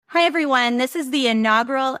Hi, everyone. This is the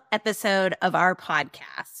inaugural episode of our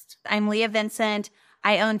podcast. I'm Leah Vincent.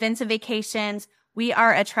 I own Vincent Vacations. We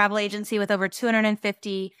are a travel agency with over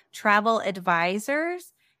 250 travel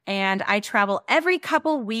advisors, and I travel every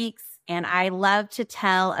couple weeks, and I love to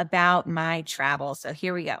tell about my travel. So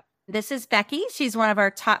here we go. This is Becky. She's one of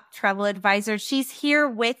our top travel advisors. She's here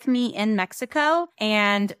with me in Mexico,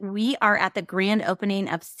 and we are at the grand opening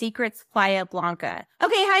of Secrets Playa Blanca.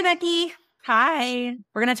 Okay, hi, Becky. Hi.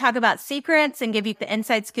 We're going to talk about Secrets and give you the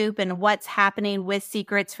inside scoop and what's happening with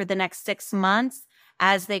Secrets for the next 6 months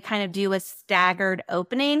as they kind of do a staggered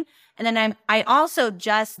opening. And then I also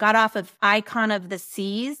just got off of Icon of the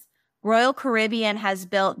Seas. Royal Caribbean has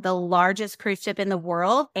built the largest cruise ship in the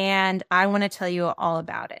world, and I want to tell you all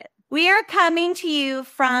about it. We are coming to you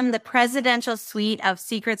from the presidential suite of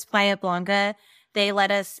Secrets Playa Blanca. They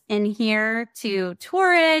let us in here to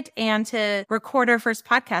tour it and to record our first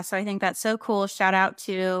podcast. So I think that's so cool. Shout out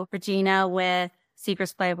to Regina with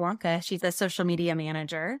Secrets Playa Blanca. She's a social media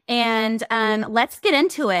manager. And let's get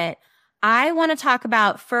into it. I want to talk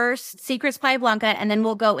about first Secrets Playa Blanca, and then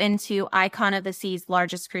we'll go into Icon of the Seas,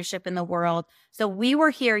 largest cruise ship in the world. So we were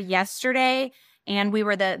here yesterday, and we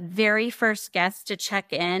were the very first guests to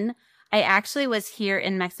check in. I actually was here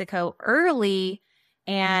in Mexico early,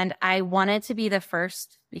 and I wanted to be the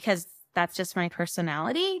first because that's just my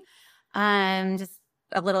personality. I'm just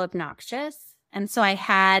a little obnoxious. And so I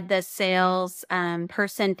had the sales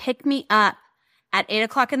person pick me up at 8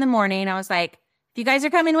 o'clock in the morning. I was like, if you guys are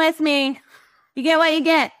coming with me, you get what you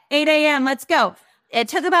get. 8 a.m., let's go. It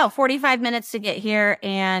took about 45 minutes to get here.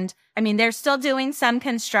 And I mean, they're still doing some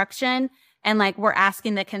construction. And like, we're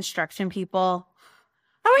asking the construction people,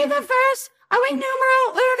 are we the first? Are we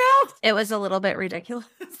numero uno? It was a little bit ridiculous.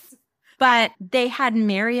 But they had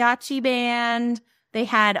mariachi band. They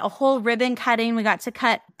had a whole ribbon cutting. We got to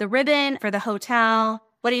cut the ribbon for the hotel.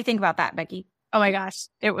 What do you think about that, Becky? Oh my gosh.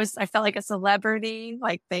 I felt like a celebrity.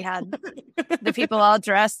 Like they had the people all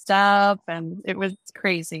dressed up and it was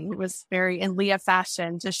crazy. It was very in Leah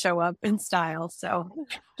fashion to show up in style. So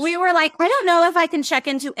we were like, I don't know if I can check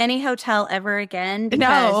into any hotel ever again.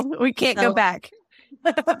 No, we can't go back.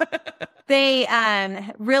 They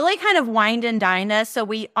really kind of wined and dined us. So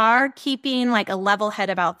we are keeping like a level head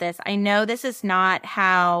about this. I know this is not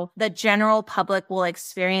how the general public will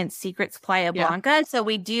experience Secrets Playa Blanca. Yeah. So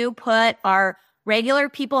we do put our regular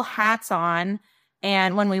people hats on.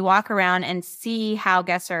 And when we walk around and see how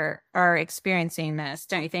guests are experiencing this,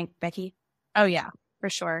 don't you think, Becky? Oh, yeah, for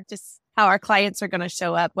sure. Just how our clients are going to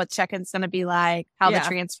show up, what check-in's going to be like, how the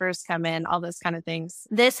transfers come in, all those kind of things.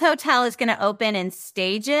 This hotel is going to open in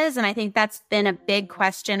stages. And I think that's been a big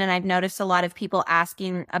question. And I've noticed a lot of people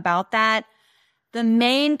asking about that. The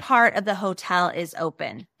main part of the hotel is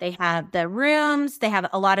open. They have the rooms. They have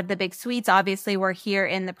a lot of the big suites. Obviously, we're here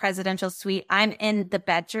in the presidential suite. I'm in the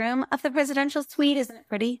bedroom of the presidential suite. Isn't it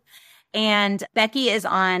pretty? And Becky is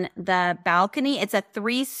on the balcony. It's a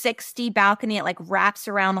 360 balcony. It like wraps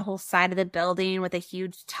around the whole side of the building with a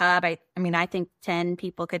huge tub. I mean, I think 10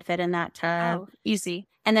 people could fit in that tub. Oh, easy.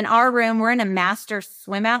 And then our room, we're in a master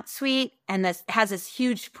swim out suite. And this has this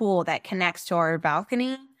huge pool that connects to our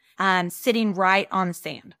balcony, sitting right on the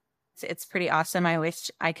sand. It's pretty awesome. I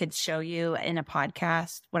wish I could show you in a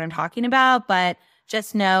podcast what I'm talking about, but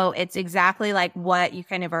just know it's exactly like what you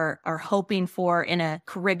kind of are hoping for in a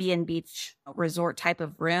Caribbean beach resort type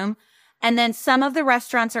of room. And then some of the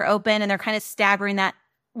restaurants are open and they're kind of staggering that.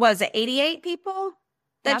 Was it 88 people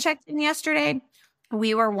that checked in yesterday?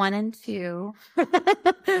 We were 1 and 2.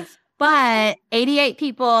 But 88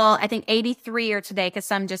 people, I think 83 are today because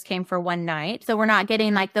some just came for one night. So we're not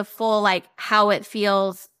getting like the full, like how it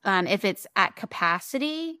feels if it's at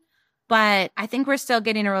capacity. But I think we're still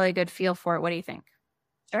getting a really good feel for it. What do you think?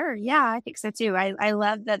 Sure. Yeah, I think so too. I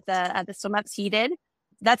love that the swim up's heated.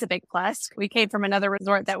 That's a big plus. We came from another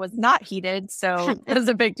resort that was not heated, so it was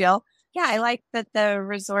a big deal. Yeah, I like that the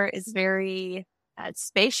resort is very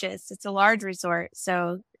spacious. It's a large resort,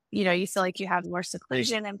 so you feel like you have more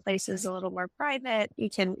seclusion and places a little more private. You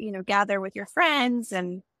can gather with your friends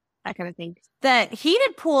and that kind of thing. The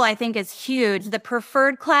heated pool, I think, is huge. The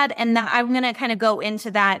Preferred Club, and I'm going to kind of go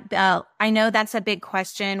into that. I know that's a big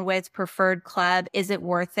question with Preferred Club. Is it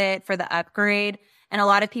worth it for the upgrade? And a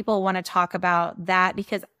lot of people want to talk about that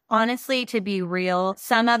because honestly, to be real,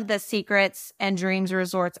 some of the Secrets and Dreams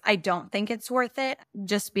resorts, I don't think it's worth it.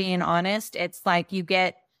 Just being honest, it's like you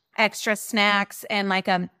get extra snacks and like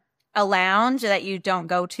a lounge that you don't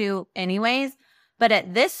go to anyways. But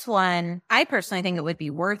at this one, I personally think it would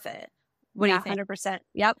be worth it. What do you think? 100%.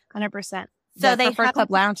 Yep, 100%. So The they Preferred have,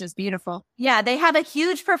 Club Lounge is beautiful. yeah, they have a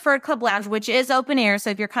huge preferred club lounge, which is open air. So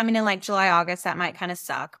if you're coming in like July, August, that might kind of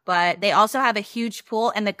suck. But they also have a huge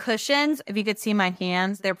pool, and the cushions, if you could see my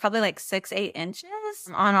hands, they're probably like 6-8 inches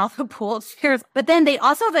on all the pool chairs. But then they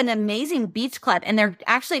also have an amazing beach club, and they're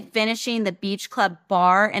actually finishing the beach club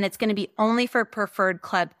bar, and it's going to be only for preferred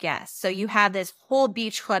club guests. So you have this whole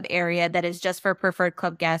beach club area that is just for preferred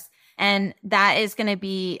club guests. And that is going to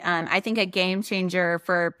be, I think, a game changer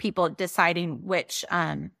for people deciding which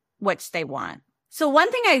they want. So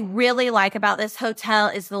one thing I really like about this hotel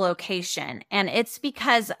is the location, and it's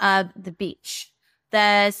because of the beach.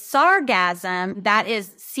 The sargassum, that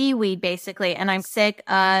is seaweed basically, and I'm sick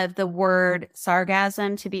of the word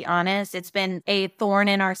sargassum, to be honest. It's been a thorn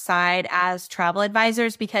in our side as travel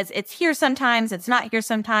advisors because it's here sometimes, it's not here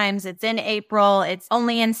sometimes, it's in April, it's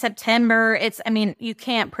only in September. You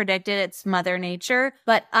can't predict it, it's Mother Nature.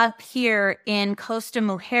 But up here in Costa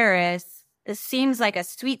Mujeres, this seems like a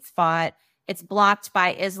sweet spot. It's blocked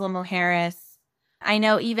by Isla Mujeres. I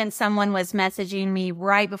know even someone was messaging me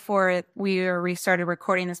right before we started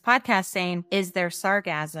recording this podcast saying, is there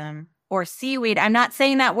sargassum or seaweed? I'm not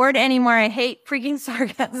saying that word anymore. I hate freaking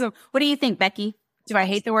sargassum. What do you think, Becky? Do I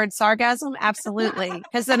hate the word sargassum? Absolutely.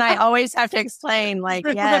 Because then I always have to explain, like,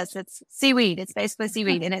 yes, it's seaweed. It's basically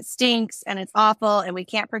seaweed, and it stinks and it's awful and we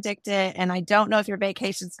can't predict it. And I don't know if your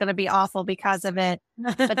vacation's going to be awful because of it.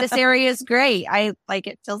 But this area is great. I like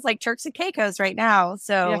it. Feels like Turks and Caicos right now.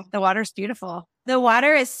 So yeah. The water's beautiful. The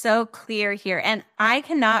water is so clear here, and I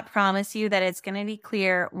cannot promise you that it's going to be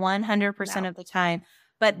clear 100% of the time,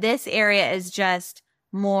 but this area is just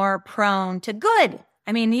more prone to good.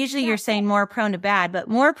 I mean, usually you're saying more prone to bad, but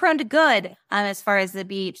more prone to good as far as the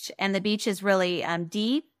beach. And the beach is really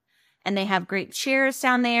deep, and they have great chairs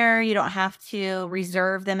down there. You don't have to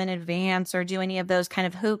reserve them in advance or do any of those kind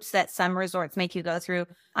of hoops that some resorts make you go through.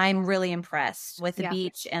 I'm really impressed with the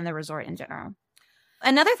beach and the resort in general.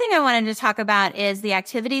 Another thing I wanted to talk about is the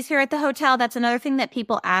activities here at the hotel. That's another thing that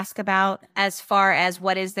people ask about as far as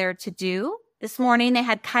what is there to do. This morning, they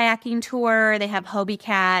had kayaking tour. They have Hobie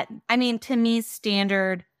Cat. I mean, to me,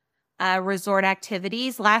 standard resort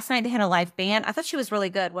activities. Last night, they had a live band. I thought she was really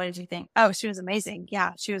good. What did you think? Oh, she was amazing.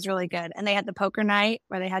 Yeah, she was really good. And they had the poker night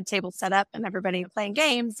where they had tables set up and everybody playing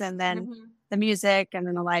games, and then the music, and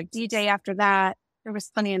then a live DJ after that. There was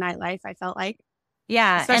plenty of nightlife, I felt like.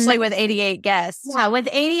 Yeah. Especially with 88 guests. Yeah, with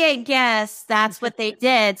 88 guests, that's what they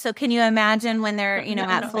did. So can you imagine when they're,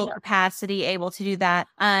 at full capacity able to do that?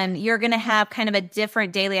 You're going to have kind of a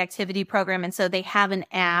different daily activity program. And so they have an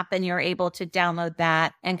app, and you're able to download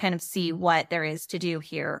that and kind of see what there is to do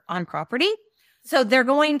here on property. So they're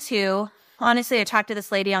going to, honestly, I talked to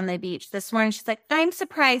this lady on the beach this morning. She's like, I'm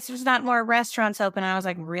surprised there's not more restaurants open. I was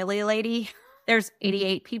like, really, lady? There's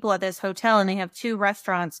 88 people at this hotel, and they have 2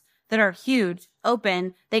 restaurants that are huge,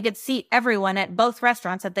 open. They could seat everyone at both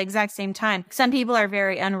restaurants at the exact same time. Some people are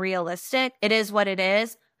very unrealistic. It is what it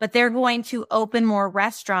is, but they're going to open more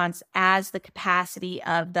restaurants as the capacity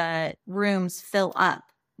of the rooms fill up.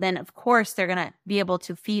 Then of course they're going to be able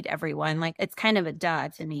to feed everyone. Like, it's kind of a duh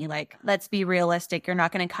to me. Like, let's be realistic. You're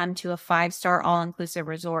not going to come to a 5-star all-inclusive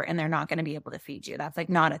resort and they're not going to be able to feed you. That's like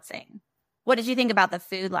not a thing. What did you think about the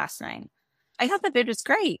food last night? I thought the food was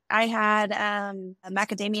great. I had a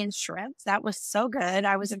macadamia shrimp. That was so good.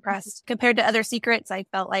 I was impressed. Compared to other secrets, I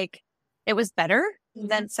felt like it was better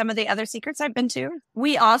than some of the other secrets I've been to.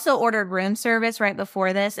 We also ordered room service right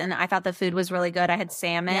before this, and I thought the food was really good. I had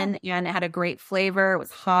salmon, and it had a great flavor. It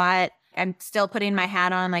was hot. I'm still putting my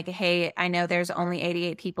hat on like, hey, I know there's only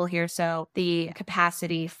 88 people here, so the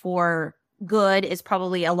capacity for good is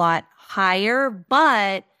probably a lot higher,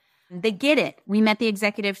 but they get it. We met the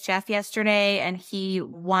executive chef yesterday, and he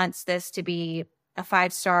wants this to be a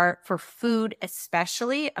 5-star for food,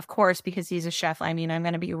 especially, of course, because he's a chef. I mean, I'm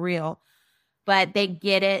going to be real, but they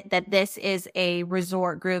get it that this is a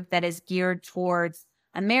resort group that is geared towards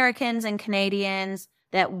Americans and Canadians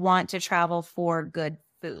that want to travel for good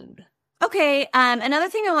food. Okay. Another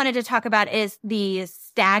thing I wanted to talk about is the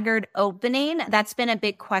staggered opening. That's been a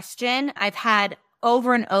big question. I've had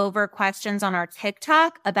over and over questions on our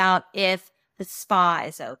TikTok about if the spa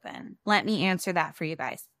is open. Let me answer that for you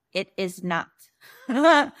guys. It is not.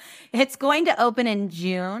 It's going to open in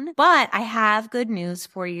June, but I have good news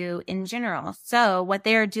for you in general. So what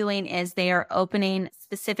they are doing is they are opening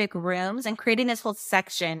specific rooms and creating this whole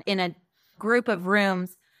section in a group of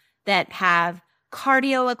rooms that have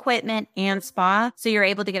cardio equipment and spa. So you're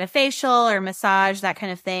able to get a facial or massage, that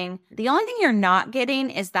kind of thing. The only thing you're not getting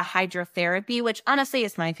is the hydrotherapy, which honestly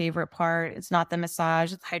is my favorite part. It's not the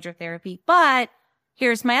massage, it's hydrotherapy. But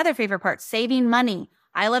here's my other favorite part, saving money.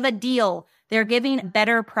 I love a deal. They're giving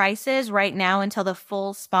better prices right now until the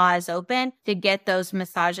full spa is open to get those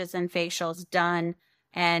massages and facials done.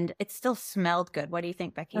 And it still smelled good. What do you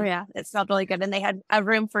think, Becky? Oh, yeah. It smelled really good. And they had a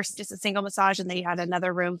room for just a single massage, and they had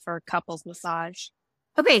another room for couples massage.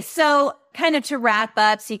 Okay, so kind of to wrap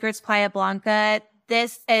up Secrets Playa Blanca,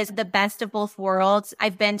 this is the best of both worlds.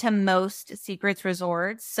 I've been to most Secrets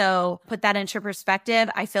resorts, so put that into perspective.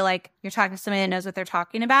 I feel like you're talking to somebody that knows what they're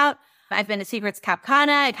talking about. I've been to Secrets Cap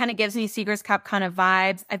Cana. It kind of gives me Secrets Cap Cana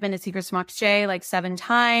vibes. I've been to Secrets Moxché like 7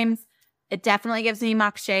 times. It definitely gives me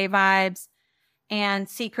Moxché vibes and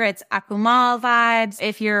Secrets Akumal vibes.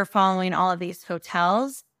 If you're following all of these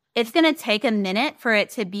hotels, it's going to take a minute for it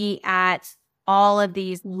to be at all of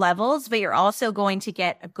these levels, but you're also going to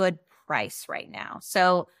get a good price right now.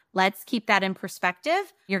 So let's keep that in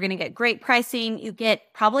perspective. You're going to get great pricing. You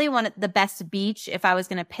get probably one of the best beach. If I was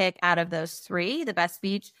going to pick out of those 3, the best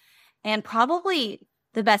beach and probably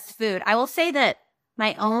the best food. I will say that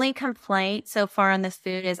my only complaint so far on this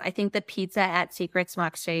food is I think the pizza at Secrets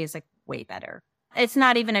Moxché is like way better. It's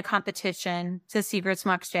not even a competition. So Secrets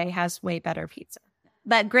Moxché has way better pizza.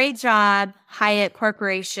 But great job, Hyatt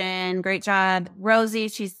Corporation. Great job, Rosie.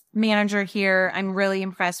 She's manager here. I'm really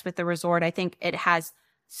impressed with the resort. I think it has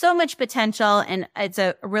so much potential and it's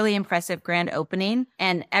a really impressive grand opening.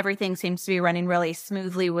 And everything seems to be running really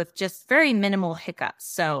smoothly with just very minimal hiccups.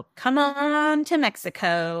 So come on to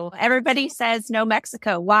Mexico. Everybody says no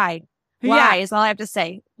Mexico. Why? Why is all I have to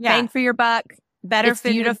say. Yeah. Bang for your buck. Better it's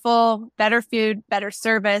food. Beautiful, better food, better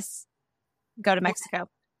service. Go to Mexico.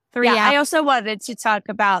 3 Yeah, hours. I also wanted to talk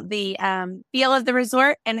about the feel of the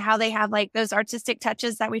resort and how they have like those artistic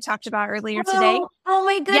touches that we talked about earlier today. Oh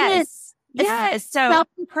my goodness. Yes. So so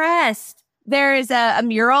impressed. there is a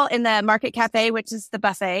mural in the Market Cafe, which is the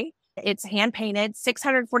buffet. It's hand painted,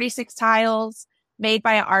 646 tiles made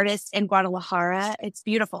by an artist in Guadalajara. It's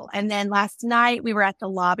beautiful. And then last night we were at the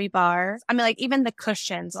lobby bar. I mean, like even the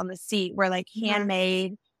cushions on the seat were like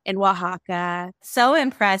handmade in Oaxaca. So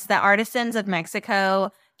impressed that artisans of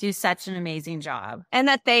Mexico do such an amazing job. And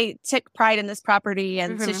that they took pride in this property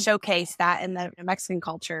and to showcase that in the Mexican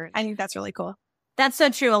culture. I think that's really cool. That's so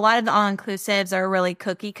true. A lot of the all-inclusives are really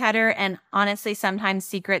cookie cutter. And honestly, sometimes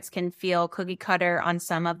Secrets can feel cookie cutter on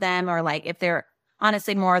some of them, or like if they're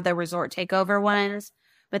honestly more of the resort takeover ones.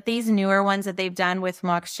 But these newer ones that they've done with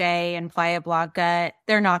Moxché and Playa Blanca,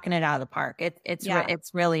 they're knocking it out of the park.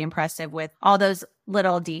 It's really impressive with all those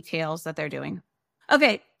little details that they're doing.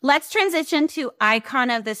 Okay, let's transition to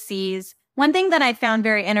Icon of the Seas. One thing that I found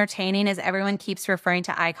very entertaining is everyone keeps referring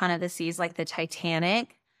to Icon of the Seas like the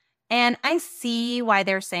Titanic. And I see why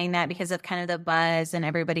they're saying that because of kind of the buzz and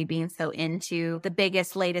everybody being so into the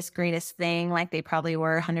biggest, latest, greatest thing like they probably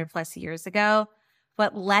were 100 plus years ago.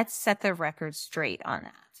 But let's set the record straight on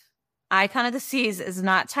that. Icon of the Seas is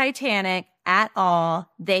not Titanic at all.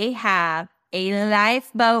 They have a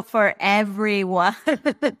lifeboat for everyone.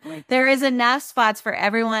 There is enough spots for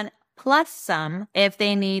everyone, plus some if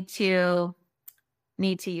they need to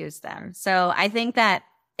use them. So I think that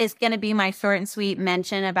is going to be my short and sweet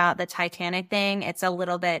mention about the Titanic thing. It's a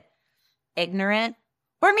little bit ignorant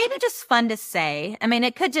or maybe just fun to say. I mean,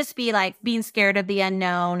 it could just be like being scared of the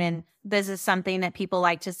unknown. And this is something that people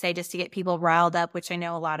like to say just to get people riled up, which I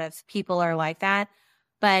know a lot of people are like that.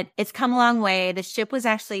 But it's come a long way. The ship was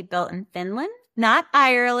actually built in Finland, not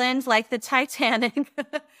Ireland like the Titanic.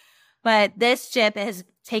 But this ship has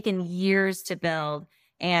taken years to build.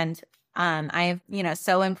 And I'm,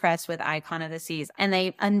 so impressed with Icon of the Seas. And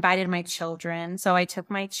they invited my children. So I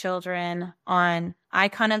took my children on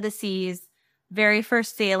Icon of the Seas. Very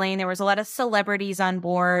first sailing. There was a lot of celebrities on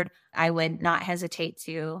board. I would not hesitate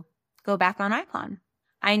to go back on Icon.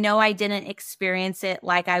 I know I didn't experience it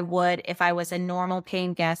like I would if I was a normal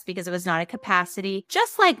paying guest because it was not a capacity,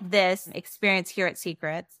 just like this experience here at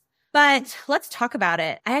Secrets. But let's talk about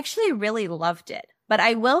it. I actually really loved it. But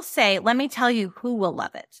I will say, let me tell you who will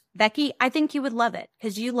love it. Becky, I think you would love it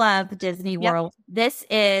because you love Disney World. Yep. This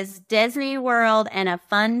is Disney World and a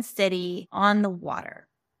fun city on the water.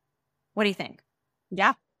 What do you think?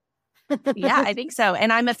 Yeah. Yeah, I think so.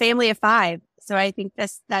 And I'm a family of 5. So I think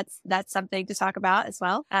that's something to talk about as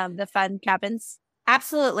well. The fun cabins.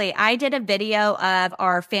 Absolutely. I did a video of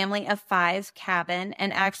our family of 5 cabin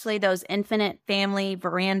and actually those infinite family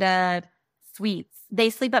veranda suites. They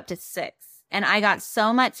sleep up to 6. And I got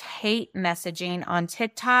so much hate messaging on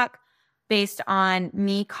TikTok based on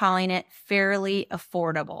me calling it fairly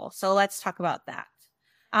affordable. So let's talk about that.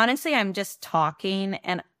 Honestly, I'm just talking.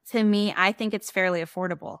 And to me, I think it's fairly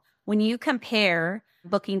affordable. When you compare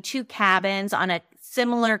booking 2 cabins on a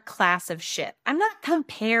similar class of ship, I'm not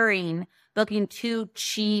comparing booking 2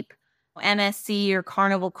 cheap MSC or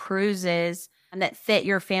Carnival cruises that fit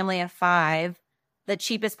your family of 5, the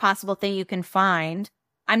cheapest possible thing you can find.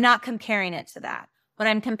 I'm not comparing it to that. What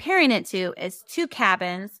I'm comparing it to is 2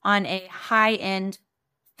 cabins on a high-end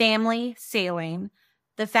family sailing.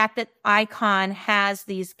 The fact that Icon has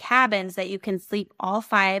these cabins that you can sleep all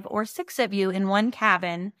 5 or 6 of you in one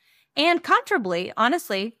cabin and comfortably,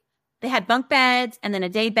 honestly. They had bunk beds and then a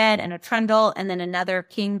day bed and a trundle and then another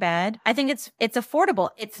king bed. I think it's affordable.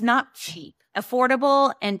 It's not cheap.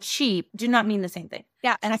 Affordable and cheap do not mean the same thing.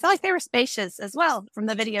 Yeah. And I felt like they were spacious as well from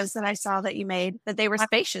the videos that I saw that you made, that they were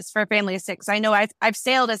spacious for a family of 6. I know I've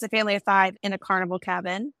sailed as a family of 5 in a Carnival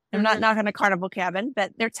cabin. I'm not in a Carnival cabin,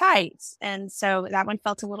 but they're tight. And so that one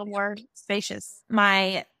felt a little more spacious.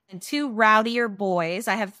 My 2 rowdier boys,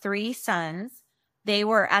 I have 3 sons. They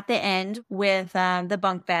were at the end with the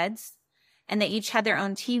bunk beds, and they each had their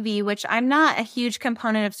own TV, which I'm not a huge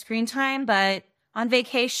component of screen time, but on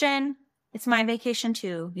vacation, it's my vacation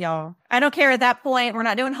too, y'all. I don't care at that point. We're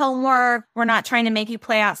not doing homework. We're not trying to make you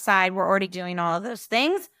play outside. We're already doing all of those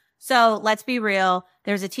things. So let's be real.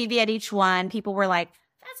 There's a TV at each one. People were like,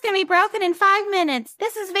 that's going to be broken in 5 minutes.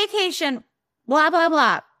 This is vacation, blah, blah,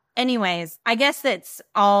 blah. Anyways, I guess that's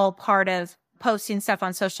all part of posting stuff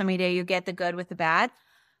on social media. You get the good with the bad,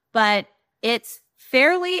 but it's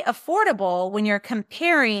fairly affordable when you're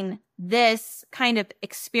comparing this kind of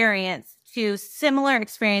experience to similar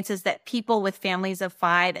experiences that people with families of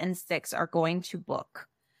 5 and 6 are going to book.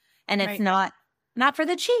 And it's not for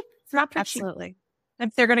the cheap. It's not for Absolutely. Cheap.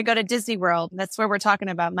 If they're going to go to Disney World, that's where we're talking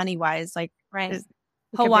about money wise, like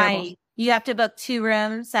Hawaii. You have to book 2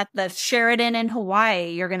 rooms at the Sheraton in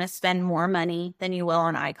Hawaii. You're going to spend more money than you will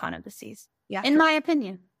on Icon of the Seas. Yeah. In my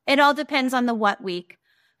opinion, it all depends on the what week,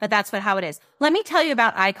 but that's how it is. Let me tell you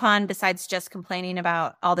about Icon besides just complaining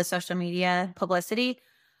about all the social media publicity.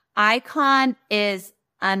 Icon is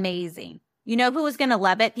amazing. You know who is going to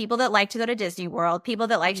love it? People that like to go to Disney World, people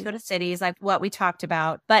that like to go to cities, like what we talked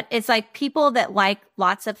about. But it's like people that like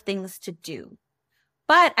lots of things to do.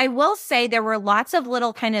 But I will say there were lots of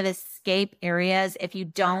little kind of escape areas if you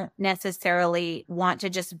don't necessarily want to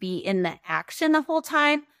just be in the action the whole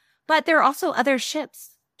time. But there are also other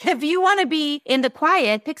ships. If you want to be in the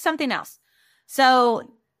quiet, pick something else.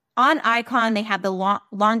 So on Icon, they have the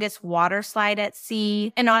longest water slide at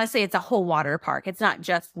sea. And honestly, it's a whole water park. It's not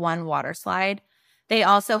just one water slide. They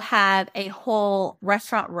also have a whole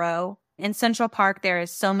restaurant row. In Central Park, there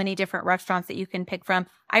is so many different restaurants that you can pick from.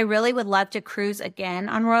 I really would love to cruise again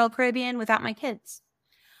on Royal Caribbean without my kids.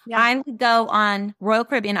 Yeah. I would go on Royal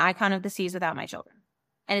Caribbean Icon of the Seas without my children.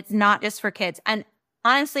 And it's not just for kids. And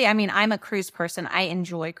honestly, I mean, I'm a cruise person. I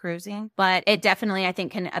enjoy cruising, but it definitely, I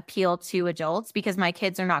think, can appeal to adults because my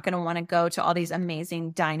kids are not going to want to go to all these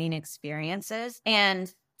amazing dining experiences.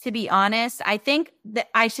 And to be honest, I think that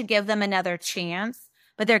I should give them another chance,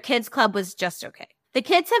 but their kids club was just okay. The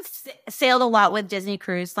kids have sailed a lot with Disney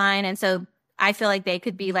Cruise Line, and so I feel like they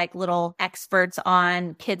could be like little experts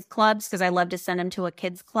on kids clubs because I love to send them to a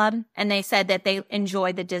kids club. And they said that they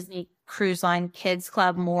enjoyed the Disney Cruise Line Kids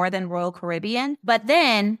Club more than Royal Caribbean. But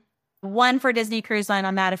then 1 for Disney Cruise Line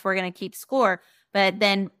on that if we're going to keep score, but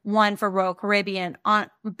then 1 for Royal Caribbean on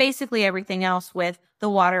basically everything else with the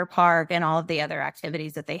water park and all of the other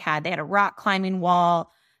activities that they had. They had a rock climbing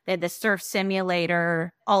wall, they had the surf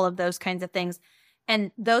simulator, all of those kinds of things.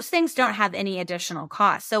 And those things don't have any additional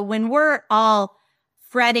cost. So when we're all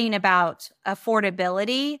fretting about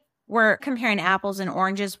affordability, we're comparing apples and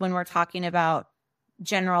oranges when we're talking about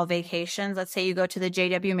general vacations. Let's say you go to the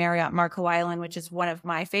JW Marriott Marco Island, which is one of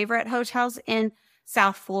my favorite hotels in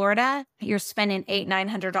South Florida. You're spending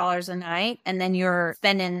 $800-900 a night, and then you're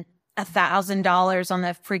spending $1,000 on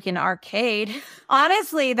the freaking arcade.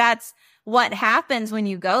 Honestly, that's what happens when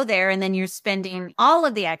you go there, and then you're spending all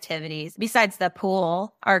of the activities besides the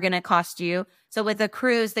pool are going to cost you. So with the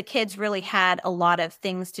cruise, the kids really had a lot of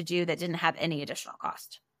things to do that didn't have any additional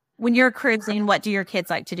cost. When you're cruising, what do your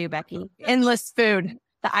kids like to do, Becky? Endless food.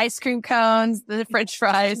 The ice cream cones, the French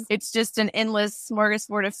fries. It's just an endless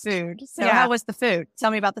smorgasbord of food. So How was the food?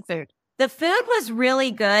 Tell me about the food. The food was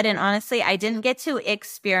really good. And honestly, I didn't get to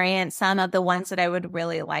experience some of the ones that I would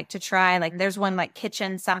really like to try. Like there's one like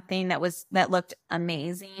kitchen something that looked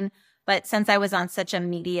amazing. But since I was on such a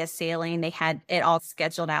media sailing, they had it all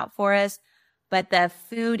scheduled out for us. But the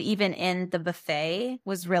food, even in the buffet,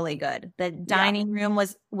 was really good. The dining room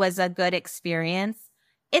was a good experience.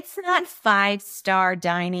 It's not 5-star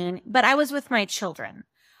dining, but I was with my children.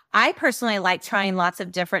 I personally like trying lots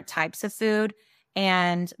of different types of food.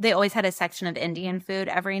 And they always had a section of Indian food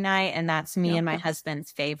every night. And that's me and my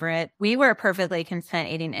husband's favorite. We were perfectly content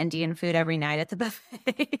eating Indian food every night at the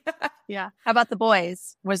buffet. Yeah. How about the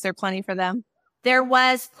boys? Was there plenty for them? There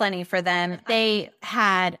was plenty for them. They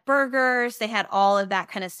had burgers. They had all of that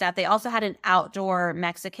kind of stuff. They also had an outdoor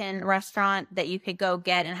Mexican restaurant that you could go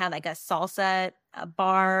get and have like a salsa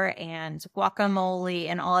bar and guacamole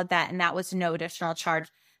and all of that. And that was no additional charge.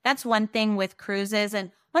 That's one thing with cruises.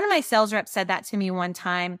 And one of my sales reps said that to me one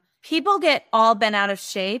time. People get all bent out of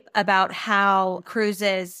shape about how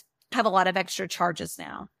cruises have a lot of extra charges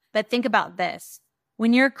now. But think about this.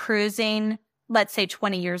 When you're cruising, let's say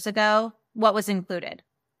 20 years ago, what was included?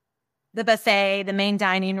 The buffet, the main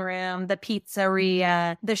dining room, the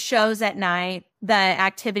pizzeria, the shows at night, the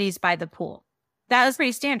activities by the pool. That was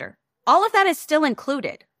pretty standard. All of that is still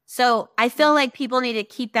included. So I feel like people need to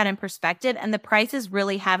keep that in perspective, and the prices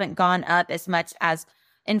really haven't gone up as much as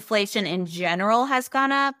inflation in general has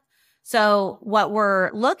gone up. So what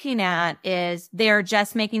we're looking at is they're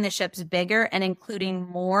just making the ships bigger and including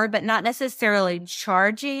more, but not necessarily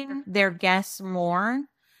charging their guests more.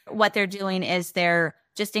 What they're doing is they're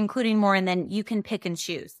just including more, and then you can pick and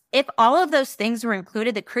choose. If all of those things were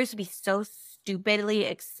included, the cruise would be so stupidly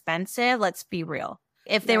expensive. Let's be real.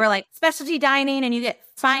 If they were like specialty dining and you get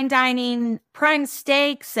fine dining, prime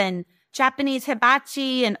steaks and Japanese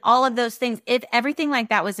hibachi and all of those things, if everything like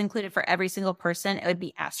that was included for every single person, it would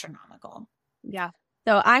be astronomical. Yeah.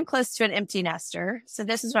 So I'm close to an empty nester. So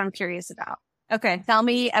this is what I'm curious about. Okay. Tell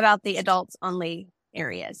me about the adults only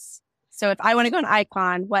areas. So if I want to go on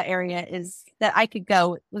Icon, what area is that I could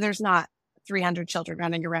go? There's not 300 children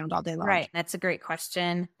running around all day long. Right. That's a great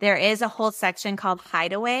question. There is a whole section called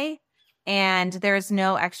Hideaway, and there's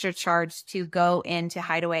no extra charge to go into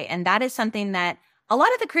Hideaway. And that is something that a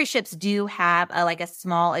lot of the cruise ships do have, like a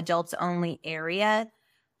small adults only area,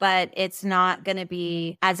 but it's not going to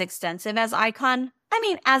be as extensive as Icon. I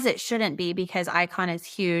mean, as it shouldn't be, because Icon is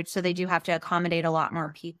huge. So they do have to accommodate a lot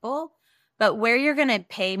more people. But where you're going to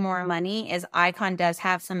pay more money is Icon does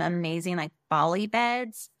have some amazing like Bali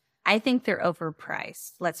beds. I think they're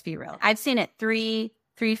overpriced. Let's be real. I've seen it $350,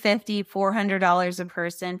 $400 a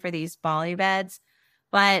person for these Bali beds,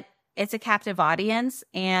 but it's a captive audience.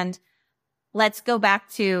 And let's go back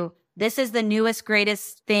to, this is the newest,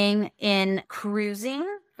 greatest thing in cruising,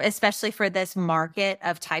 especially for this market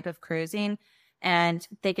of type of cruising. And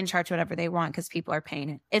they can charge whatever they want because people are paying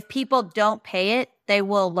it. If people don't pay it, they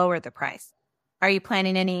will lower the price. Are you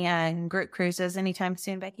planning any group cruises anytime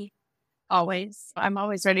soon, Becky? Always. I'm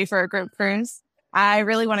always ready for a group cruise. I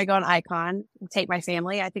really want to go on Icon and take my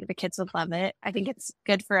family. I think the kids would love it. I think it's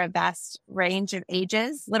good for a vast range of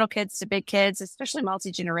ages, little kids to big kids, especially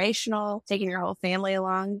multi-generational, taking your whole family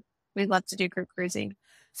along. We'd love to do group cruising.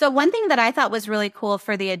 So one thing that I thought was really cool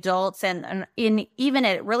for the adults, and even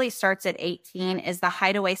it really starts at 18, is the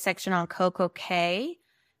Hideaway section on Coco Cay.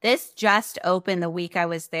 This just opened the week I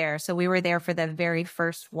was there. So we were there for the very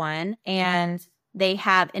first one, and they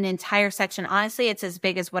have an entire section. Honestly, it's as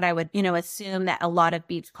big as what I would, assume that a lot of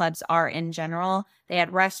beach clubs are in general. They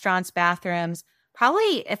had restaurants, bathrooms,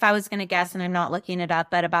 probably, if I was going to guess, and I'm not looking it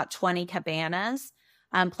up, but about 20 cabanas.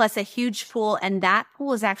 Plus a huge pool, and that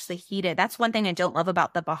pool is actually heated. That's one thing I don't love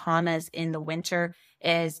about the Bahamas in the winter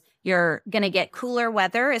is you're going to get cooler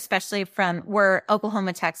weather, especially from we're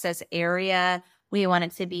Oklahoma, Texas area. We want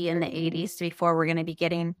it to be in the 80s before we're going to be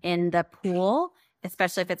getting in the pool,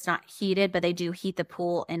 especially if it's not heated, but they do heat the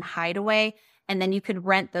pool in Hideaway. And then you could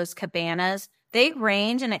rent those cabanas. They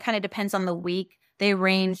range, and it kind of depends on the week. They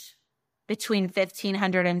range between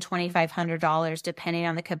 $1,500 and $2,500, depending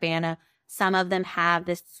on the cabana. Some of them have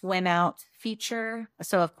this swim out feature.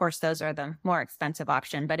 So of course, those are the more expensive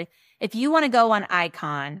option. But if you want to go on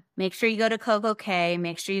Icon, make sure you go to Coco Cay.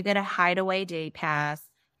 Make sure you get a Hideaway day pass.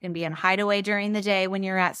 You can be in Hideaway during the day when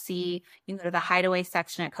you're at sea. You can go to the Hideaway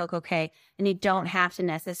section at Coco Cay, and you don't have to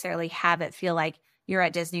necessarily have it feel like you're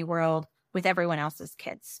at Disney World with everyone else's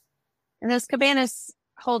kids. And those cabanas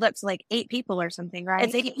hold up to like 8 people or something, right?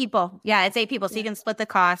 It's 8 people. Yeah, it's 8 people. So you can split the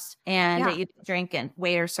cost, and you drink and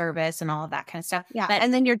waiter service and all of that kind of stuff. Yeah. But,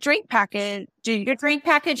 and then your drink package. Your drink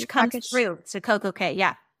package comes through to Coco Cay.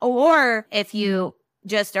 Yeah. Or if you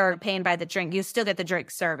just are paying by the drink, you still get the drink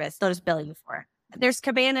service. They'll just bill you for it. There's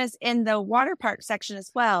cabanas in the water park section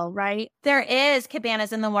as well, right? There is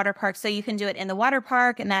cabanas in the water park. So you can do it in the water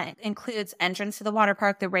park, and that includes entrance to the water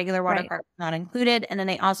park. The regular water park is not included. And then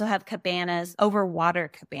they also have cabanas,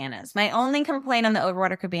 overwater cabanas. My only complaint on the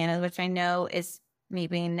overwater cabanas, which I know is me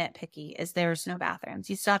being nitpicky, is there's no bathrooms.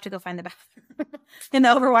 You still have to go find the bathroom in the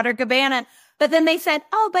overwater cabana. But then they said,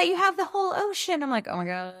 oh, but you have the whole ocean. I'm like, oh my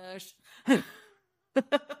gosh.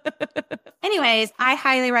 Anyways, I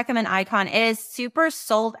highly recommend Icon. It is super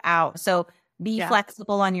sold out. So be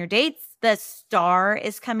flexible on your dates. The Star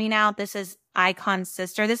is coming out. This is Icon's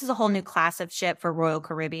sister. This is a whole new class of ship for Royal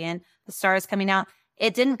Caribbean. The Star is coming out.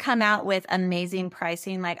 It didn't come out with amazing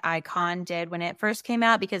pricing like Icon did when it first came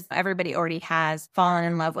out because everybody already has fallen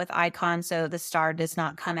in love with Icon. So the Star does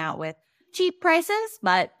not come out with cheap prices,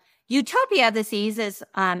 but Utopia of the Seas is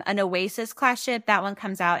an Oasis class ship. That one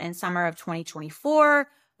comes out in summer of 2024.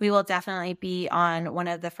 We will definitely be on one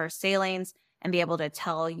of the first sailings and be able to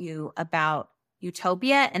tell you about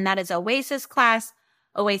Utopia. And that is Oasis class.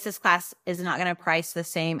 Oasis class is not going to price the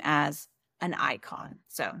same as an Icon.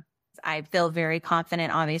 So I feel very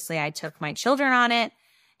confident. Obviously, I took my children on it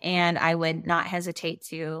and I would not hesitate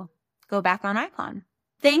to go back on Icon.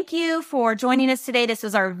 Thank you for joining us today. This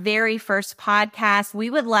was our very first podcast.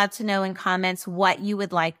 We would love to know in comments what you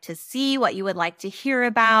would like to see, what you would like to hear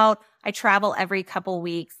about. I travel every couple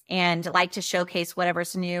weeks and like to showcase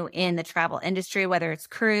whatever's new in the travel industry, whether it's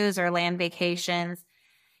cruise or land vacations.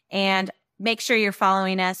 And make sure you're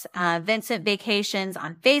following us, Vincent Vacations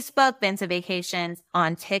on Facebook, Vincent Vacations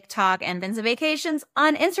on TikTok, and Vincent Vacations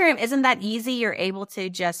on Instagram. Isn't that easy? You're able to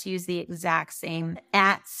just use the exact same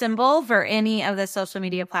 @ symbol for any of the social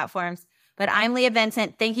media platforms. But I'm Leah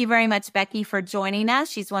Vincent. Thank you very much, Becky, for joining us.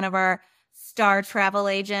 She's one of our star travel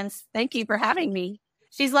agents. Thank you for having me.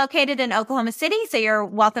 She's located in Oklahoma City, so you're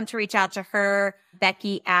welcome to reach out to her,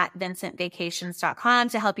 Becky at vincentvacations.com,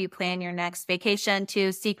 to help you plan your next vacation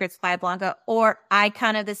to Secrets by Blanca or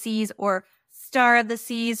Icon of the Seas or Star of the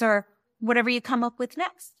Seas or whatever you come up with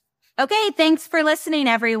next. Okay, thanks for listening,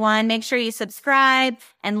 everyone. Make sure you subscribe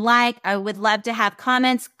and like. I would love to have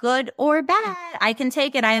comments, good or bad. I can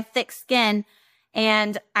take it. I have thick skin.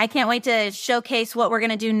 And I can't wait to showcase what we're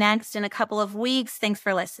going to do next in a couple of weeks. Thanks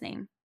for listening.